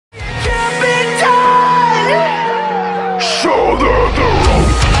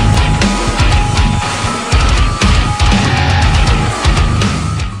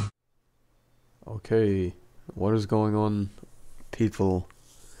Okay, what is going on, people?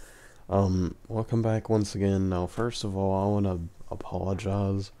 Welcome back once again. Now, first of all, I want to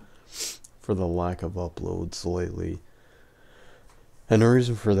apologize for the lack of uploads lately. And the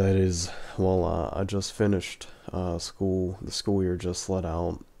reason for that is, well, I just finished school. The school year just let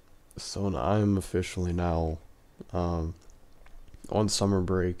out. So I'm officially now on summer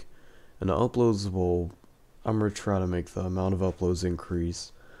break. And the uploads I'm going to try to make the amount of uploads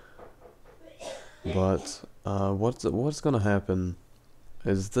increase. But what's going to happen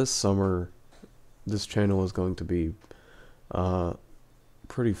is this summer, this channel is going to be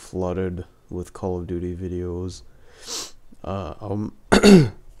pretty flooded with Call of Duty videos.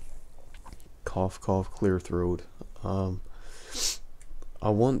 Cough, cough, clear throat. I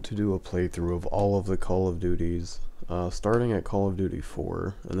want to do a playthrough of all of the Call of Duties, starting at Call of Duty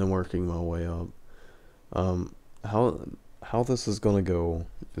 4 and then working my way up. How this is gonna go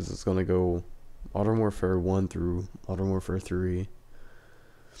is it's gonna go Modern Warfare 1 through Modern Warfare 3,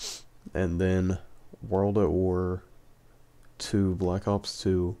 and then World at War 2, Black Ops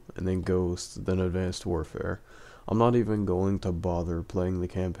 2, and then Ghost, then Advanced Warfare. I'm not even going to bother playing the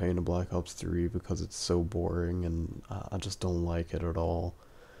campaign of Black Ops 3 because it's so boring and I just don't like it at all.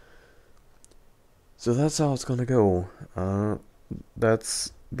 So that's how it's gonna go.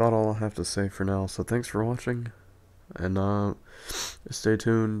 That's about all I have to say for now, so thanks for watching, and stay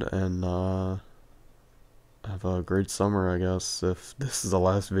tuned, and have a great summer, I guess, if this is the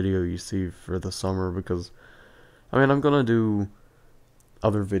last video you see for the summer, because, I mean, I'm gonna do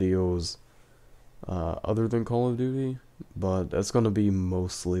other videos, other than Call of Duty, but that's gonna be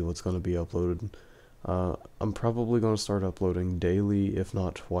mostly what's gonna be uploaded. I'm probably gonna start uploading daily, if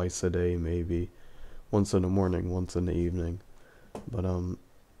not twice a day, maybe. Once in the morning, once in the evening. But,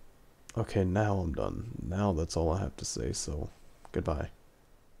 okay, now I'm done. Now that's all I have to say, so, goodbye.